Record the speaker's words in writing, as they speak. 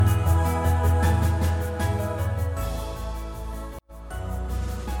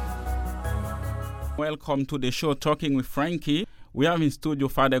welcome to the show Talking with Frankie. We have in studio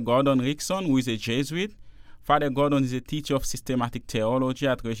Father Gordon Rickson, who is a Jesuit. Father Gordon is a teacher of systematic theology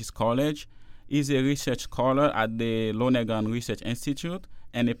at Regis College. He's a research scholar at the Lonergan Research Institute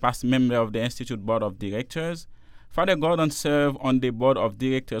and a past member of the Institute Board of Directors. Father Gordon served on the Board of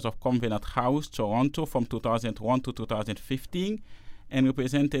Directors of Covenant House, Toronto from 2001 to 2015 and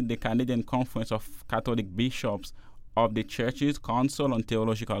represented the Canadian Conference of Catholic Bishops of the Church's Council on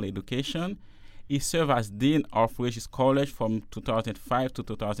Theological Education. He served as Dean of Regis College from 2005 to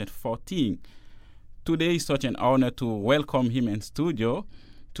 2014. Today is such an honor to welcome him in studio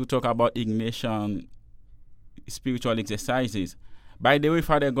to talk about Ignatian spiritual exercises. By the way,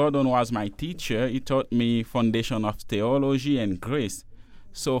 Father Gordon was my teacher. He taught me foundation of theology and grace.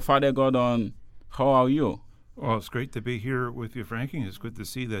 So, Father Gordon, how are you? Well, it's great to be here with you, Frankie. It's good to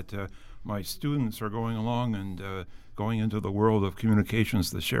see that my students are going along and going into the world of communications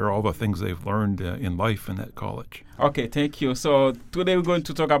to share all the things they've learned in life and at college. Okay, thank you. So today we're going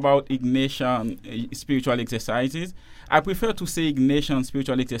to talk about Ignatian spiritual exercises. I prefer to say Ignatian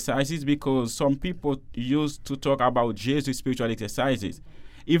spiritual exercises because some people used to talk about Jesuit spiritual exercises.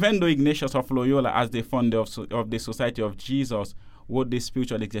 Even though Ignatius of Loyola, as the founder of the Society of Jesus, wrote the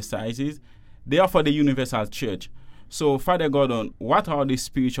spiritual exercises, they are for the Universal Church. So, Father Gordon, what are the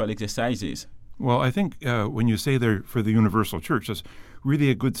spiritual exercises? Well, I think when you say they're for the Universal Church, that's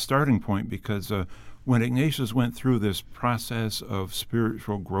really a good starting point because when Ignatius went through this process of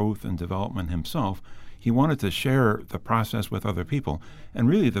spiritual growth and development himself, he wanted to share the process with other people. And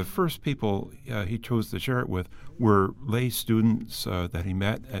really the first people he chose to share it with were lay students that he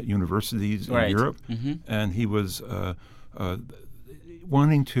met at universities in Europe. Mm-hmm. And he was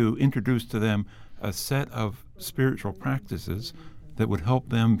wanting to introduce to them a set of spiritual practices that would help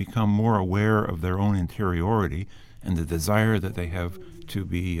them become more aware of their own interiority and the desire that they have to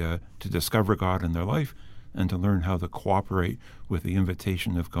be to discover God in their life and to learn how to cooperate with the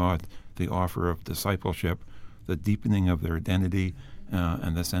invitation of God, the offer of discipleship, the deepening of their identity,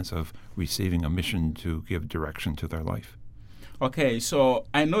 and the sense of receiving a mission to give direction to their life. Okay, so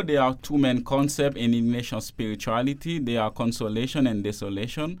I know there are two main concepts in Ignatian spirituality. They are consolation and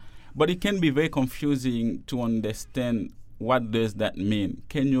desolation, but it can be very confusing to understand what does that mean.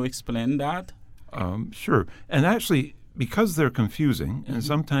 Can you explain that? Sure. And actually, because they're confusing, and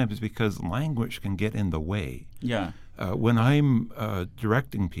sometimes because language can get in the way. Yeah. When I'm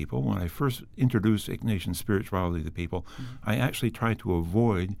directing people, when I first introduce Ignatian spirituality to people, I actually try to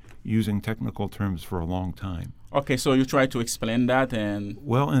avoid using technical terms for a long time. Okay, so you try to explain that and...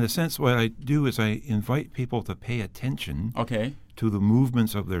 Well, in a sense, what I do is I invite people to pay attention to the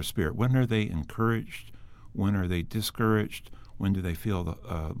movements of their spirit. When are they encouraged? When are they discouraged? When do they feel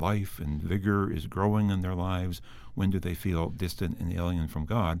life and vigor is growing in their lives? When do they feel distant and alien from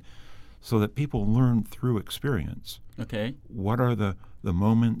God? So that people learn through experience. Okay. What are the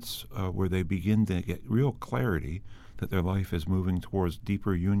moments where they begin to get real clarity that their life is moving towards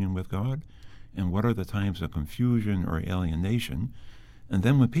deeper union with God? And what are the times of confusion or alienation? And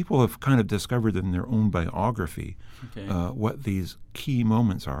then when people have kind of discovered in their own biography what these key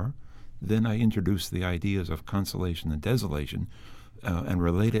moments are, then I introduce the ideas of consolation and desolation and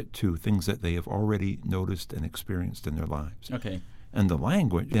relate it to things that they have already noticed and experienced in their lives. Okay. And the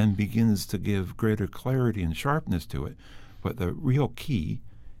language then begins to give greater clarity and sharpness to it. But the real key,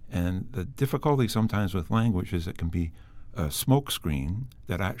 and the difficulty sometimes with language is it can be a smokescreen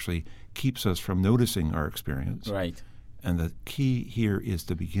that actually keeps us from noticing our experience. Right. And the key here is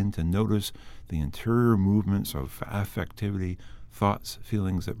to begin to notice the interior movements of affectivity, thoughts,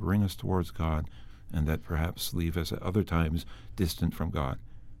 feelings that bring us towards God and that perhaps leave us at other times distant from God.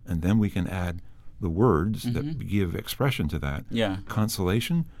 And then we can add the words that give expression to that. Yeah.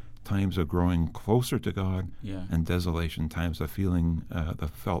 Consolation, times of growing closer to God, Yeah. and desolation, times of feeling the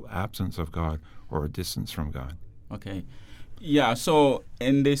felt absence of God or a distance from God. Okay. Yeah, so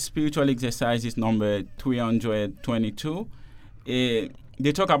in the spiritual exercises number 322,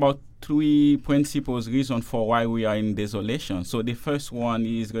 they talk about three principles, reasons for why we are in desolation. So the first one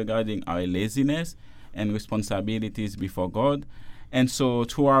is regarding our laziness and responsibilities before God. And so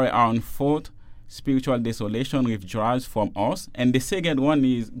through our own fault, spiritual desolation withdraws from us. And the second one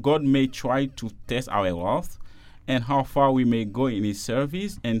is God may try to test our worth and how far we may go in His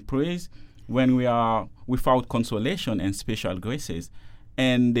service and praise when we are without consolation and special graces.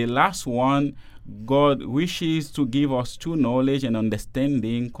 And the last one, God wishes to give us true knowledge and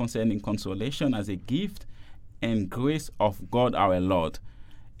understanding concerning consolation as a gift and grace of God our Lord.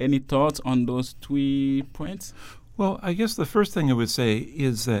 Any thoughts on those 3 points? Well, I guess the first thing I would say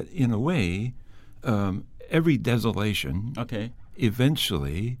is that, in a way, every desolation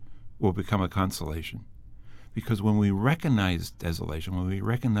eventually will become a consolation. Because when we recognize desolation, when we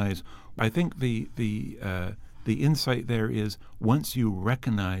recognize, I think the insight there is once you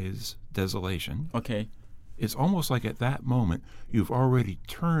recognize desolation, Okay. it's almost like at that moment you've already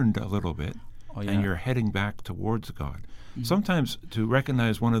turned a little bit and you're heading back towards God. Mm-hmm. Sometimes to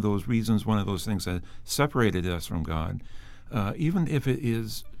recognize one of those reasons, one of those things that separated us from God, even if it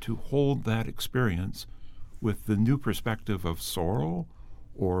is to hold that experience with the new perspective of sorrow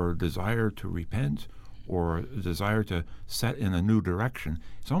or desire to repent or a desire to set in a new direction,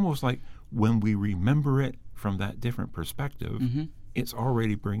 it's almost like when we remember it from that different perspective, mm-hmm. it's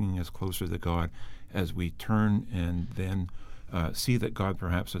already bringing us closer to God as we turn and then see that God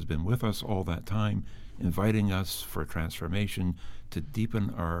perhaps has been with us all that time, inviting us for transformation, to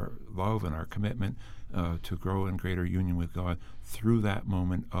deepen our love and our commitment to grow in greater union with God through that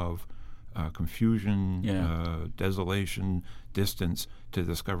moment of confusion, desolation, distance, to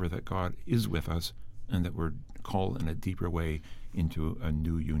discover that God is with us and that we're called in a deeper way into a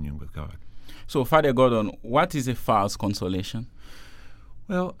new union with God. So, Father Gordon, what is a false consolation?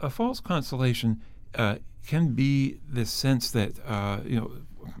 Well, a false consolation can be the sense that,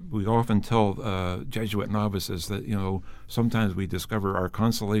 we often tell Jesuit novices that, sometimes we discover our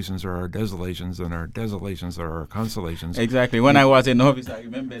consolations are our desolations and our desolations are our consolations. Exactly. When I was a novice, I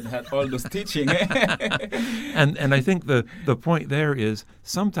remember that all those teaching. And I think the point there is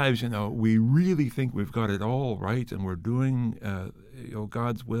sometimes, we really think we've got it all right and we're doing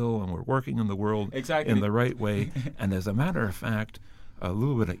God's will and we're working in the world in the right way. And as a matter of fact, a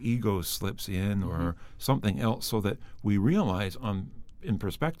little bit of ego slips in or mm-hmm. something else so that we realize in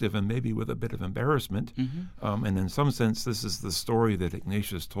perspective and maybe with a bit of embarrassment, mm-hmm. And in some sense this is the story that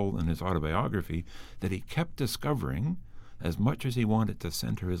Ignatius told in his autobiography, that he kept discovering, as much as he wanted to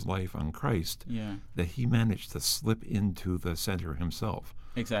center his life on Christ, that he managed to slip into the center himself.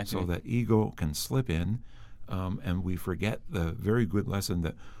 Exactly. So that ego can slip in, and we forget the very good lesson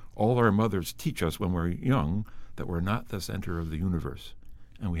that all our mothers teach us when we're young, that we're not the center of the universe.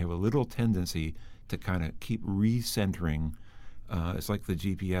 And we have a little tendency to kind of keep recentering. It's like the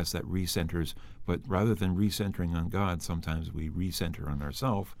GPS that recenters, but rather than recentering on God, sometimes we recenter on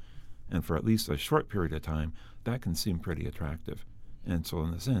ourselves. And for at least a short period of time, that can seem pretty attractive. And so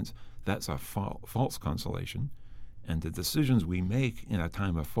in a sense, that's a false consolation. And the decisions we make in a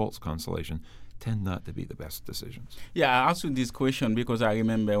time of false consolation tend not to be the best decisions. Yeah, I asked you this question because I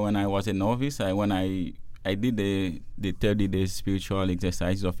remember when I was a novice, when I did the 30 days spiritual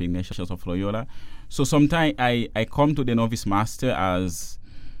exercises of Ignatius of Loyola. So sometimes I come to the novice master as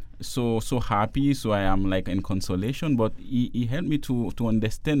so happy, so I am like in consolation, but he helped me to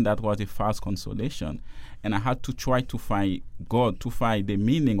understand that was a false consolation. And I had to try to find God, to find the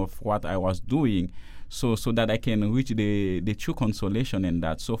meaning of what I was doing, so that I can reach the true consolation in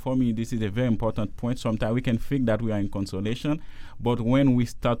that. So for me, this is a very important point. Sometimes we can think that we are in consolation, but when we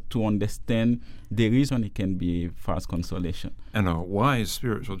start to understand the reason, it can be false consolation. And a wise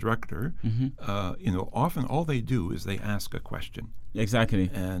spiritual director, mm-hmm. Often all they do is they ask a question.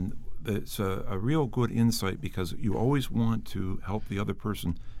 Exactly. And it's a real good insight because you always want to help the other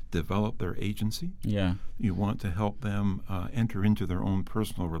person develop their agency. Yeah. You want to help them enter into their own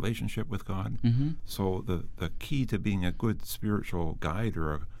personal relationship with God. Mm-hmm. So the key to being a good spiritual guide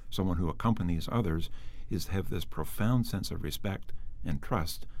or someone who accompanies others is to have this profound sense of respect and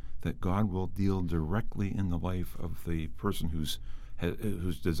trust that God will deal directly in the life of the person who's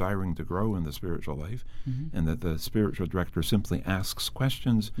desiring to grow in the spiritual life, mm-hmm. and that the spiritual director simply asks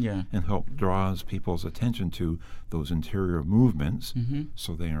questions and draws people's attention to those interior movements, mm-hmm.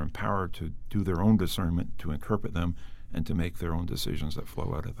 so they are empowered to do their own discernment, to interpret them, and to make their own decisions that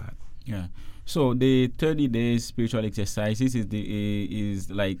flow out of that. Yeah. So the 30 days spiritual exercises is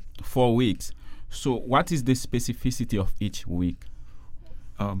like 4 weeks. So what is the specificity of each week?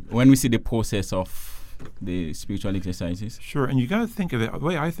 When we see the process of the spiritual exercises? Sure, and you got to think of it, the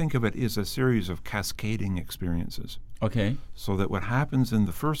way I think of it is a series of cascading experiences. Okay. So that what happens in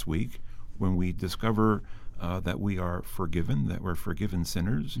the first week, when we discover that we are forgiven, that we're forgiven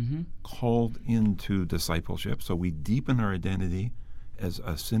sinners, mm-hmm. called into discipleship, so we deepen our identity as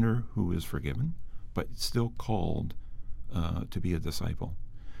a sinner who is forgiven, but still called to be a disciple.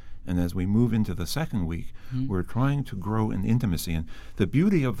 And as we move into the second week, mm-hmm. we're trying to grow in intimacy. And the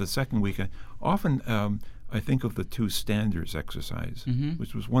beauty of the second week, often I think of the two standards exercise, mm-hmm.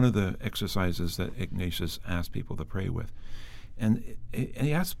 which was one of the exercises that Ignatius asked people to pray with. And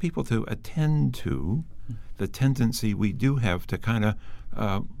he asked people to attend to the tendency we do have to kind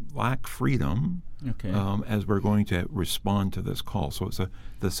of lack freedom as we're going to respond to this call. So it's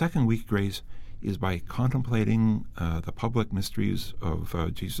the second week grace is by contemplating the public mysteries of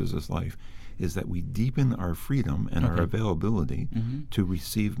Jesus' life, is that we deepen our freedom and our availability to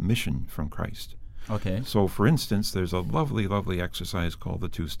receive mission from Christ. Okay. So, for instance, there's a lovely, lovely exercise called the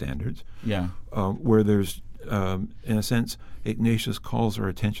Two Standards, Yeah. where there's, in a sense, Ignatius calls our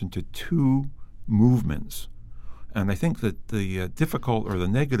attention to two movements. And I think that the difficult or the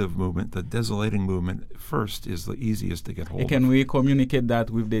negative movement, the desolating movement, first is the easiest to get hold of. Can we communicate that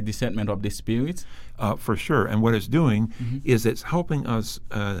with the discernment of the Spirit? For sure. And what it's doing is it's helping us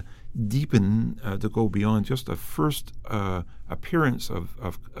deepen, to go beyond just a first appearance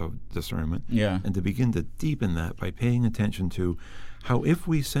of discernment, Yeah. and to begin to deepen that by paying attention to how if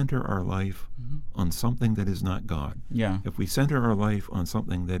we center our life on something that is not God, Yeah. if we center our life on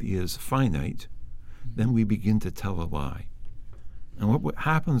something that is finite, then we begin to tell a lie. And what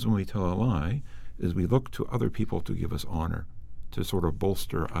happens when we tell a lie is we look to other people to give us honor, to sort of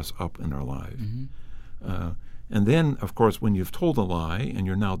bolster us up in our lives. And then, of course, when you've told a lie and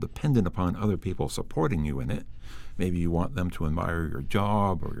you're now dependent upon other people supporting you in it, maybe you want them to admire your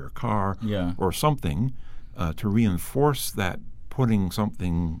job or your car Yeah. or something, to reinforce that putting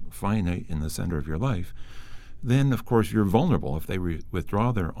something finite in the center of your life, then, of course, you're vulnerable. If they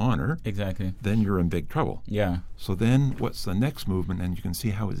withdraw their honor, Exactly. then you're in big trouble. Yeah. So then what's the next movement? And you can see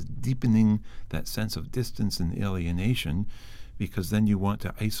how it's deepening that sense of distance and alienation, because then you want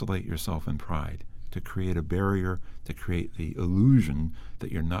to isolate yourself in pride, to create a barrier, to create the illusion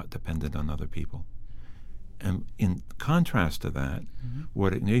that you're not dependent on other people. And in contrast to that,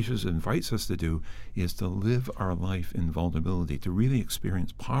 what Ignatius invites us to do is to live our life in vulnerability, to really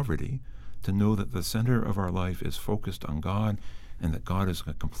experience poverty, to know that the center of our life is focused on God, and that God is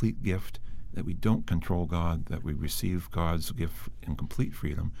a complete gift, that we don't control God, that we receive God's gift in complete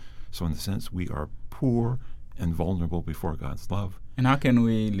freedom. So in a sense, we are poor and vulnerable before God's love. And how can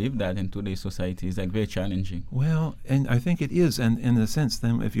we live that in today's society? It's like very challenging. Well, and I think it is, and in a sense,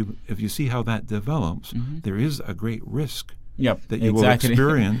 then if you see how that develops, there is a great risk Yep. that you will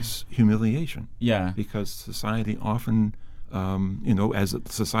experience humiliation. Yeah. Because society often, as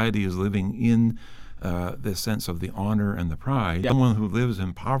society is living in this sense of the honor and the pride, someone who lives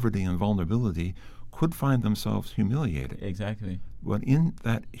in poverty and vulnerability could find themselves humiliated. Exactly. But in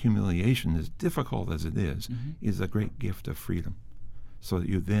that humiliation, as difficult as it is a great gift of freedom. So that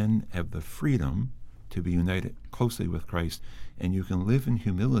you then have the freedom to be united closely with Christ, and you can live in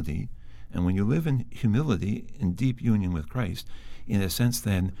humility. And when you live in humility, in deep union with Christ, in a sense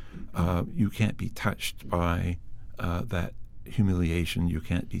then you can't be touched by that humiliation. You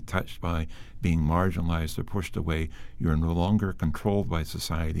can't be touched by being marginalized or pushed away. You are no longer controlled by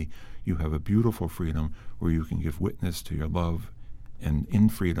society. You have a beautiful freedom where you can give witness to your love, and in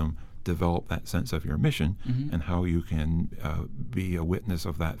freedom develop that sense of your mission and how you can be a witness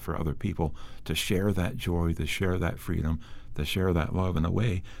of that for other people, to share that joy, to share that freedom, to share that love in a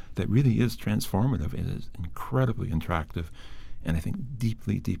way that really is transformative. It is incredibly attractive, and I think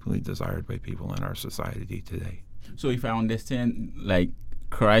deeply, deeply desired by people in our society today. So if I understand, like,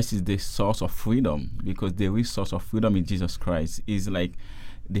 Christ is the source of freedom, because the real source of freedom in Jesus Christ is like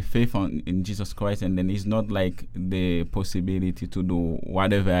the faith in Jesus Christ, and then it's not like the possibility to do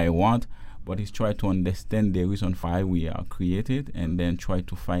whatever I want, but it's try to understand the reason why we are created, and then try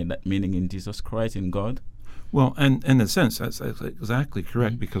to find that meaning in Jesus Christ, in God. Well, and in a sense, that's exactly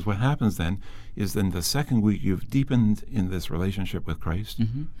correct, because what happens then is then the second week you've deepened in this relationship with Christ,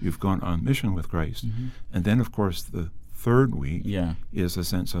 you've gone on mission with Christ, and then, of course, the third week is a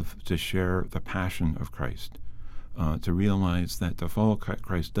sense of to share the passion of Christ, to realize that to follow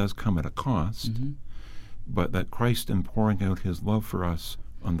Christ does come at a cost, but that Christ, in pouring out his love for us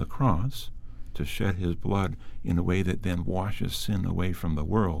on the cross, to shed his blood in a way that then washes sin away from the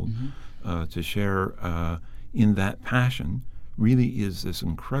world, to share in that passion, really is this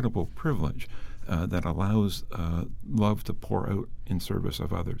incredible privilege that allows love to pour out in service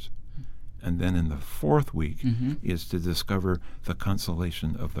of others. And then in the fourth week is to discover the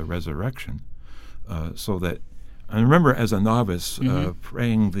consolation of the resurrection, so that I remember as a novice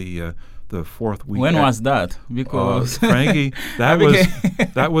praying the fourth week. When was that? Because Frankie,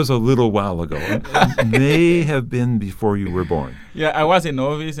 that was a little while ago. It may have been before you were born. Yeah, I was a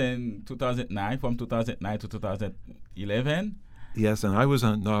novice in 2009, from 2009 to 2011. Yes, and I was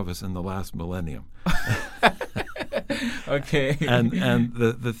a novice in the last millennium. Okay. And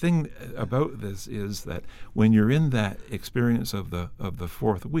the thing about this is that when you're in that experience of the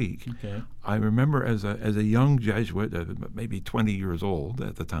fourth week, I remember as a young Jesuit, maybe 20 years old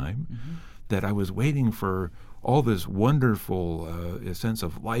at the time, that I was waiting for all this wonderful sense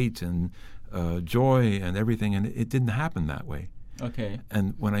of light and joy and everything, and it didn't happen that way. Okay.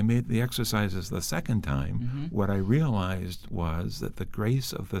 And when I made the exercises the second time, what I realized was that the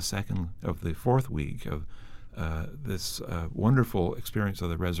grace of the fourth week of this wonderful experience of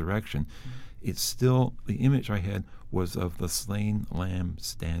the resurrection, it's still, the image I had was of the slain lamb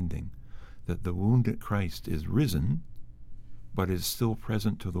standing, that the wounded Christ is risen, but is still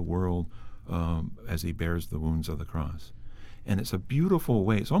present to the world as he bears the wounds of the cross. And it's a beautiful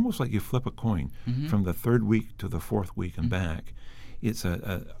way. It's almost like you flip a coin from the third week to the fourth week and back. It's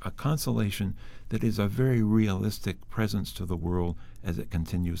a consolation that is a very realistic presence to the world as it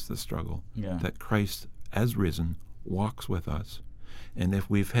continues the struggle. Yeah. That Christ, as risen, walks with us. And if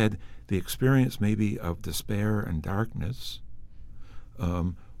we've had the experience maybe of despair and darkness,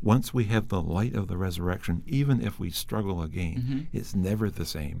 once we have the light of the resurrection, even if we struggle again, it's never the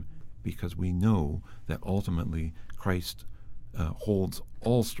same, because we know that ultimately Christ holds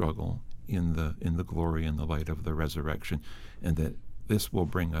all struggle in the glory and the light of the resurrection, and that this will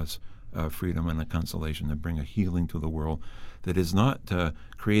bring us freedom and a consolation, and bring a healing to the world that is not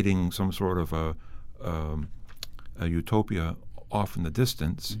creating some sort of a utopia off in the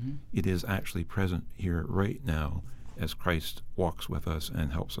distance. It is actually present here right now as Christ walks with us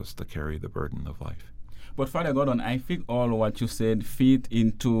and helps us to carry the burden of life. But Father Gordon, I think all what you said fit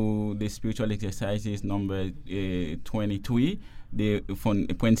into the spiritual exercises number 23, the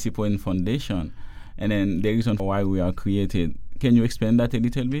principle and foundation, and then the reason why we are created. Can you explain that a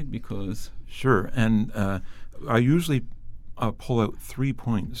little bit? Because sure, and I usually pull out 3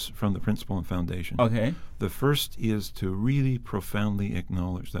 points from the principle and foundation. Okay. The first is to really profoundly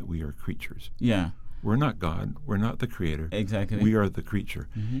acknowledge that we are creatures. Yeah. We're not God. We're not the creator. Exactly. We are the creature.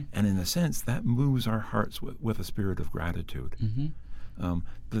 And in a sense, that moves our hearts with a spirit of gratitude.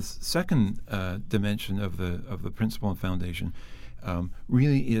 The second dimension of the principle and foundation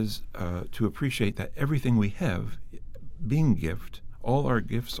really is to appreciate that everything we have, being gift, all our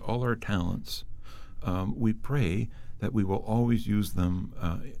gifts, all our talents, we pray that we will always use them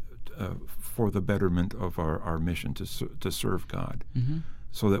for the betterment of our mission to serve God.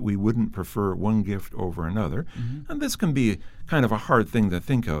 So that we wouldn't prefer one gift over another. And this can be kind of a hard thing to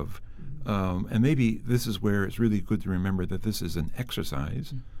think of. And maybe this is where it's really good to remember that this is an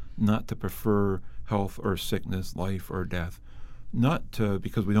exercise, not to prefer health or sickness, life or death, not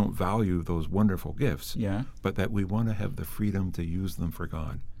because we don't value those wonderful gifts, but that we want to have the freedom to use them for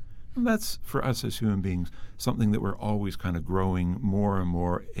God. And that's, for us as human beings, something that we're always kind of growing more and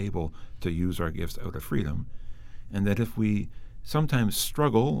more able to use our gifts out of freedom. And that if we sometimes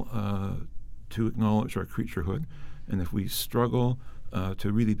struggle to acknowledge our creaturehood, and if we struggle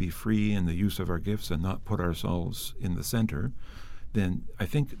to really be free in the use of our gifts and not put ourselves in the center, then I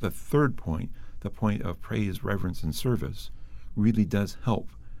think the third point, the point of praise, reverence, and service, really does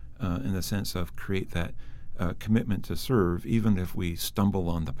help in the sense of create that commitment to serve, even if we stumble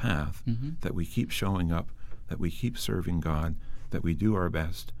on the path, that we keep showing up, that we keep serving God, that we do our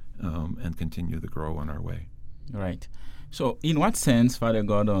best and continue to grow on our way. Right. So, in what sense, Father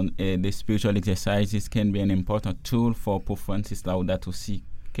Gordon, the spiritual exercises can be an important tool for Pope Francis Laudato Si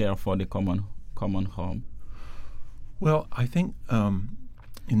care for the common home? Well, I think,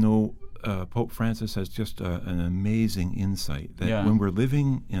 Pope Francis has just an amazing insight that when we're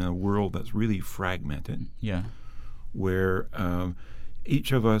living in a world that's really fragmented, where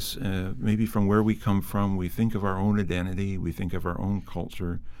each of us, maybe from where we come from, we think of our own identity, we think of our own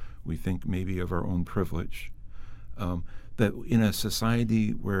culture, we think maybe of our own privilege, that in a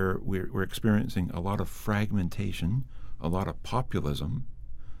society where we're experiencing a lot of fragmentation, a lot of populism,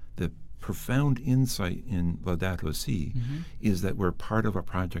 the profound insight in Laudato Si is that we're part of a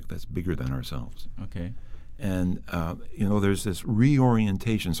project that's bigger than ourselves. Okay. And, there's this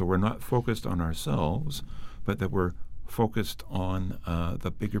reorientation, so we're not focused on ourselves, but that we're focused on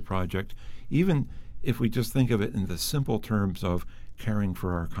the bigger project, even if we just think of it in the simple terms of caring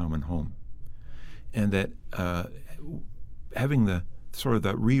for our common home. And that having the sort of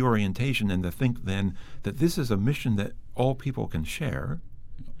the reorientation and to think then that this is a mission that all people can share.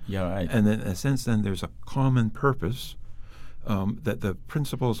 And then in a sense then there's a common purpose that the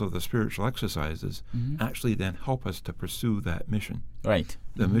principles of the spiritual exercises actually then help us to pursue that mission. Right.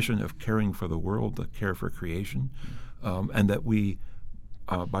 The mission of caring for the world, the care for creation, and that we,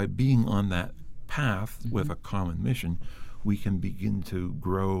 by being on that path with a common mission, we can begin to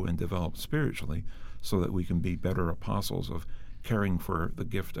grow and develop spiritually so that we can be better apostles of caring for the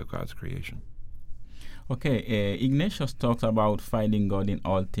gift of God's creation. Okay, Ignatius talks about finding God in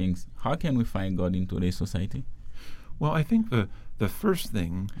all things. How can we find God in today's society? Well, I think the first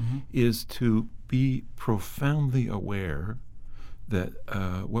thing is to be profoundly aware that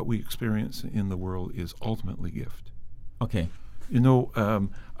what we experience in the world is ultimately gift. Okay.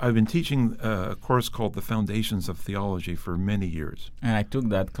 I've been teaching a course called The Foundations of Theology for many years. And I took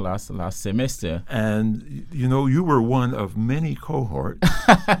that class last semester. And, you were one of many cohorts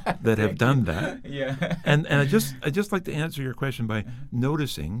that have done that. Yeah. And I just like to answer your question by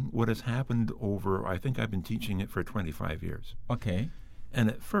noticing what has happened over, I think I've been teaching it for 25 years. Okay. And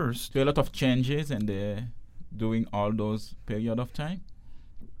at first... So a lot of changes and during all those period of time?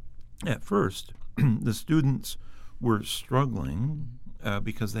 At first, the students were struggling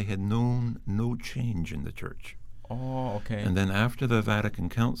because they had known no change in the church. Oh, okay. And then after the Vatican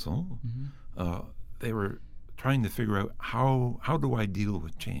Council, they were trying to figure out how do I deal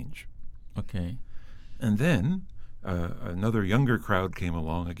with change? Okay. And then another younger crowd came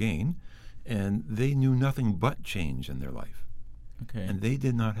along again, and they knew nothing but change in their life. Okay. And they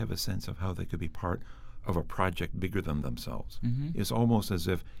did not have a sense of how they could be part of a project bigger than themselves. It's almost as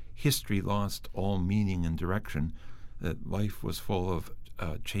if history lost all meaning and direction, that life was full of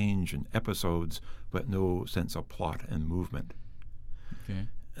change and episodes, but no sense of plot and movement. Okay.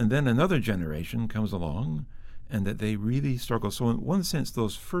 And then another generation comes along, and that they really struggle. So in one sense,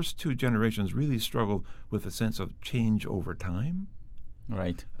 those first two generations really struggled with a sense of change over time.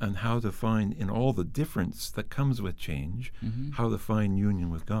 Right. And how to find, in all the difference that comes with change, how to find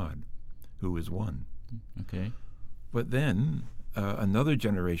union with God, who is one. Okay. But then another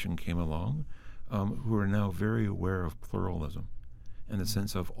generation came along who are now very aware of pluralism and the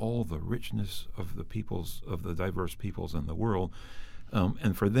sense of all the richness of the diverse peoples in the world.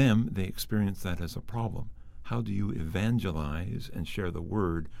 And for them, they experience that as a problem. How do you evangelize and share the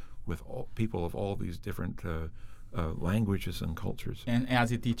word with people of all these different languages and cultures? And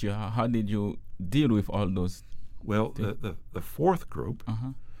as a teacher, how did you deal with all those? Well, the fourth group,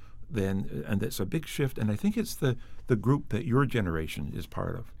 then, and it's a big shift, and I think it's the group that your generation is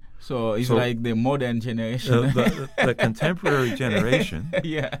part of. So it's like the modern generation. The contemporary generation.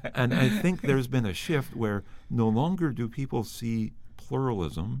 Yeah. And I think there's been a shift where no longer do people see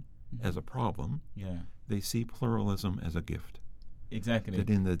pluralism as a problem. Yeah. They see pluralism as a gift. Exactly. That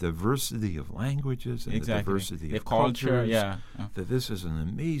in the diversity of languages and the diversity of culture, cultures, that this is an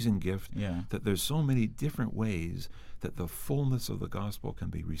amazing gift, Yeah. that there's so many different ways that the fullness of the gospel can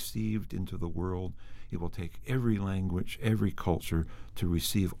be received into the world. It will take every language, every culture to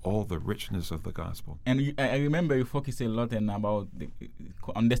receive all the richness of the gospel. And I remember you focus a lot about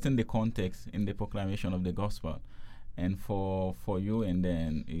understand the context in the proclamation of the gospel. And for you, and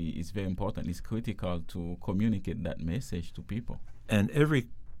then it's very important, it's critical to communicate that message to people. And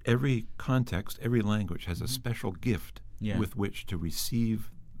every context, every language has a special gift with which to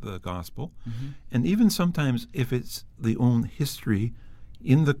receive the gospel. And even sometimes if it's the own history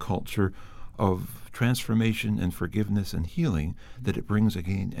in the culture of transformation and forgiveness and healing, that it brings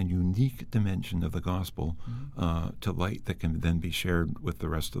again a unique dimension of the gospel to light that can then be shared with the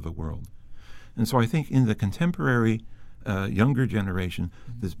rest of the world. And so I think in the contemporary younger generation,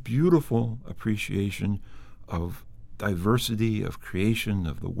 this beautiful appreciation of diversity, of creation,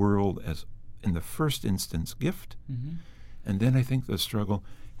 of the world as, in the first instance, gift. And then I think the struggle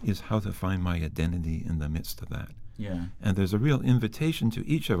is how to find my identity in the midst of that. Yeah. And there's a real invitation to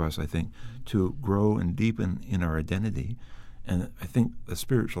each of us, I think, to grow and deepen in our identity. And I think the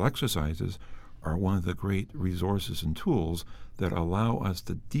spiritual exercises are one of the great resources and tools that allow us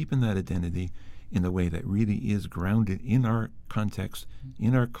to deepen that identity in a way that really is grounded in our context,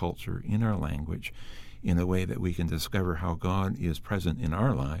 in our culture, in our language, in a way that we can discover how God is present in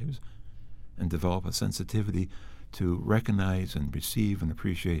our lives and develop a sensitivity to recognize and receive and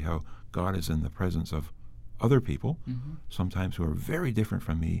appreciate how God is in the presence of other people, sometimes who are very different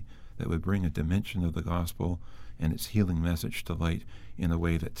from me, that would bring a dimension of the gospel and its healing message to light in a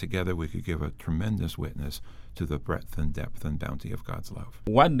way that together we could give a tremendous witness to the breadth and depth and bounty of God's love.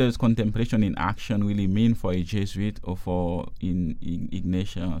 What does contemplation in action really mean for a Jesuit or for in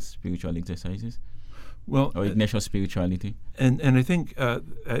Ignatian spiritual exercises? Well, or Ignatian spirituality? And I think,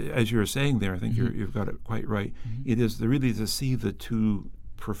 as you're saying there, I think you've got it quite right. It is really to see the two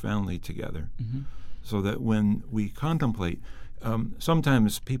profoundly together, so that when we contemplate,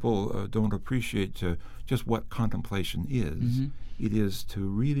 sometimes people don't appreciate just what contemplation is. It is to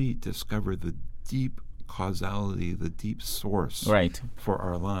really discover the deep causality, the deep source for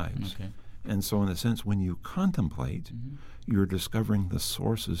our lives. Okay. And so in a sense, when you contemplate, you're discovering the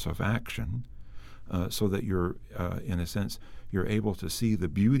sources of action, so that you're, in a sense, you're able to see the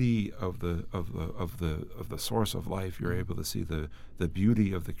beauty of the source of life. You're able to see the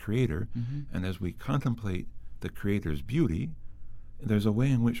beauty of the Creator, and as we contemplate the Creator's beauty, there's a way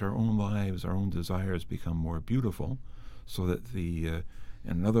in which our own lives, our own desires become more beautiful, so that the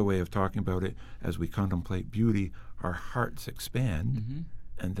And another way of talking about it, as we contemplate beauty, our hearts expand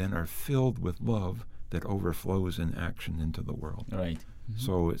and then are filled with love that overflows in action into the world. Right.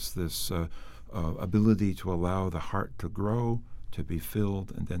 So it's this ability to allow the heart to grow, to be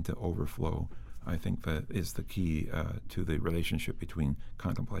filled, and then to overflow. I think that is the key to the relationship between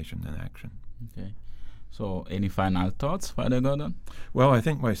contemplation and action. Okay. So, any final thoughts, Father Gordon? Well, I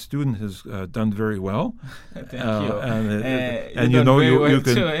think my student has done very well. Thank you. And you know, you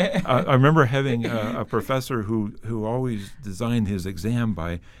can. Too, eh? I remember having a professor who always designed his exam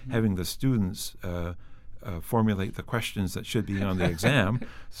by having the students formulate the questions that should be on the exam.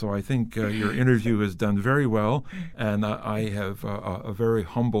 So I think your interview has done very well, and I have a very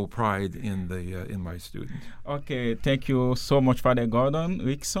humble pride in my students. Okay, thank you so much, Father Gordon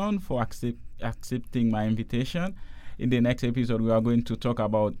Rickson, for accepting my invitation. In the next episode, we are going to talk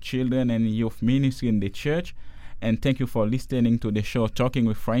about children and youth ministry in the church. And thank you for listening to the show Talking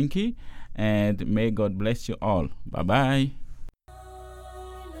with Frankie. And may God bless you all. Bye-bye.